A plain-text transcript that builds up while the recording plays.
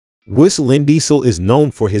WhistlinDiesel is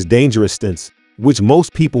known for his dangerous stunts, which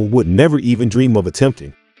most people would never even dream of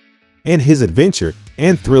attempting. And his adventure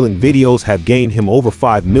and thrilling videos have gained him over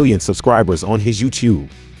 5 million subscribers on his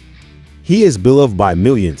YouTube. He is beloved by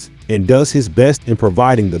millions and does his best in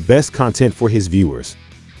providing the best content for his viewers.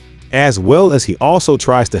 As well as he also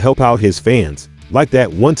tries to help out his fans, like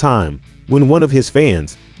that one time when one of his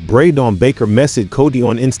fans, Braydon Baker, messaged Cody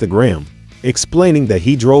on Instagram, explaining that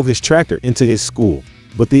he drove his tractor into his school,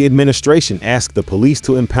 but the administration asked the police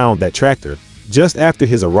to impound that tractor just after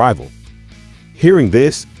his arrival. Hearing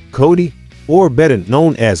this, Cody, or better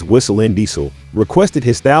known as WhistlinDiesel, requested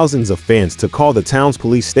his thousands of fans to call the town's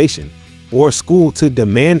police station or school to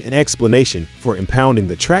demand an explanation for impounding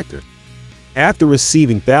the tractor. After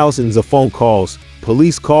receiving thousands of phone calls,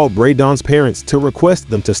 police called Braydon's parents to request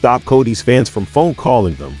them to stop Cody's fans from phone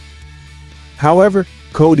calling them. However,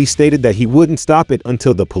 Cody stated that he wouldn't stop it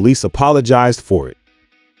until the police apologized for it.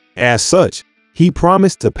 As such, he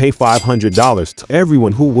promised to pay $500 to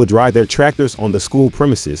everyone who would ride their tractors on the school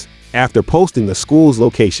premises after posting the school's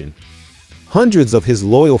location. Hundreds of his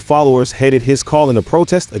loyal followers headed his call in a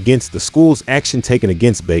protest against the school's action taken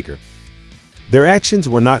against Baker. Their actions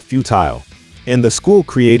were not futile, and the school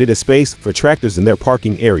created a space for tractors in their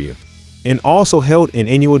parking area, and also held an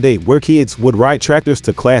annual day where kids would ride tractors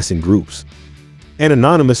to class in groups. An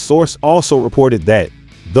anonymous source also reported that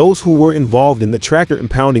those who were involved in the tractor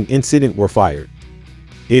impounding incident were fired.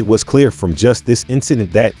 It was clear from just this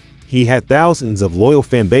incident that he had thousands of loyal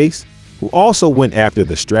fan base who also went after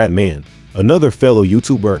the Stradman, another fellow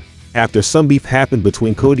YouTuber, after some beef happened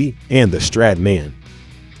between Cody and the Stradman.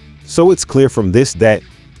 So it's clear from this that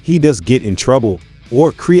he does get in trouble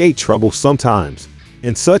or create trouble sometimes,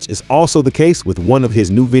 and such is also the case with one of his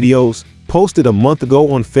new videos posted a month ago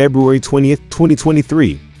on February 20th,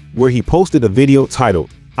 2023, where he posted a video titled,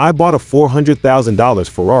 "I bought a $400,000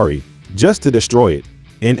 Ferrari just to destroy it,"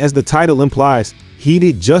 and as the title implies, he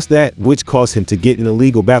did just that, which caused him to get in a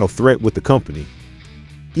legal battle threat with the company.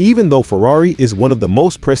 Even though Ferrari is one of the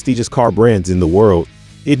most prestigious car brands in the world,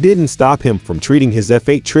 it didn't stop him from treating his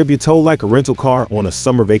F8 Tributo like a rental car on a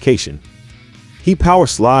summer vacation. He power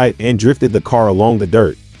slid and drifted the car along the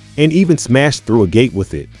dirt, and even smashed through a gate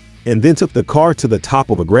with it, and then took the car to the top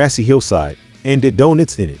of a grassy hillside and did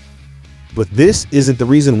donuts in it. But this isn't the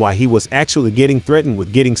reason why he was actually getting threatened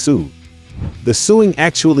with getting sued. The suing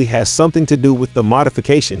actually has something to do with the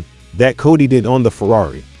modification that Cody did on the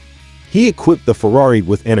Ferrari. He equipped the Ferrari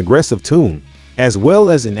with an aggressive tune, as well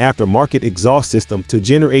as an aftermarket exhaust system to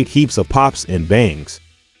generate heaps of pops and bangs,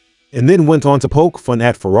 and then went on to poke fun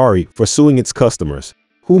at Ferrari for suing its customers,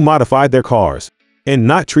 who modified their cars, and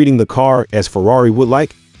not treating the car as Ferrari would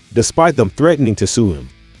like, despite them threatening to sue him.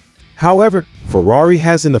 However, Ferrari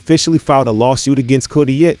hasn't officially filed a lawsuit against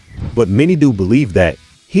Cody yet, but many do believe that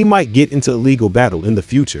he might get into a legal battle in the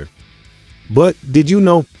future. But did you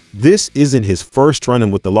know this isn't his first run-in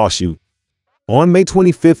with the lawsuit? On May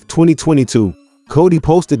 25th, 2022, Cody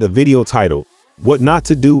posted a video titled, "What Not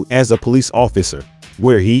to Do as a Police Officer,"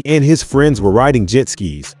 where he and his friends were riding jet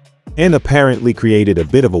skis, and apparently created a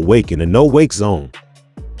bit of a wake in a no-wake zone.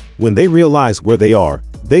 When they realize where they are,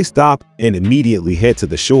 they stop and immediately head to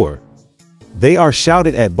the shore. They are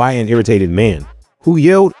shouted at by an irritated man, who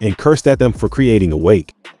yelled and cursed at them for creating a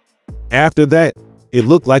wake. After that, it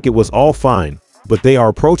looked like it was all fine, but they are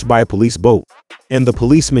approached by a police boat, and the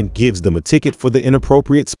policeman gives them a ticket for the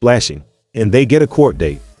inappropriate splashing, and they get a court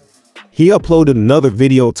date. He uploaded another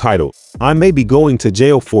video titled, "I May Be Going to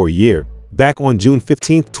Jail for a Year," back on June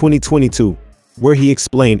 15th, 2022, where he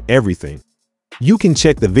explained everything. You can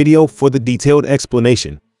check the video for the detailed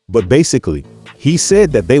explanation, but basically, he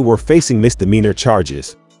said that they were facing misdemeanor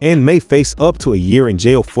charges and may face up to a year in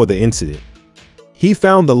jail for the incident. He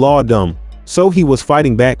found the law dumb, so he was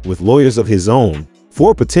fighting back with lawyers of his own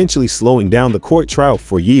for potentially slowing down the court trial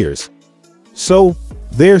for years. So,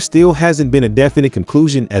 there still hasn't been a definite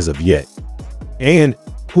conclusion as of yet. And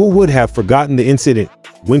who would have forgotten the incident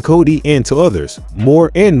when Cody and two others,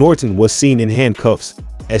 Moore and Norton, was seen in handcuffs,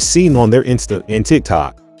 as seen on their Insta and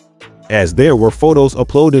TikTok, as there were photos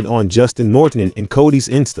uploaded on Justin Norton and Cody's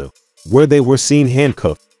Insta, where they were seen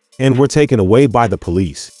handcuffed and were taken away by the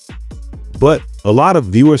police. But a lot of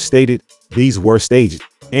viewers stated these were staged,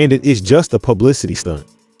 and it is just a publicity stunt.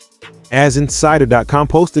 As Insider.com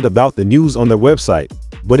posted about the news on their website,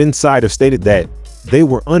 but Insider stated that they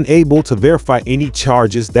were unable to verify any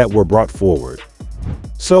charges that were brought forward.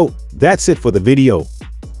 So that's it for the video.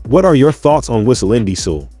 What are your thoughts on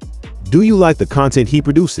WhistlinDiesel? Do you like the content he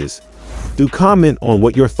produces? Do comment on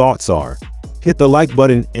what your thoughts are. Hit the like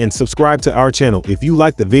button and subscribe to our channel if you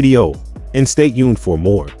like the video, and stay tuned for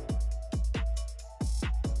more.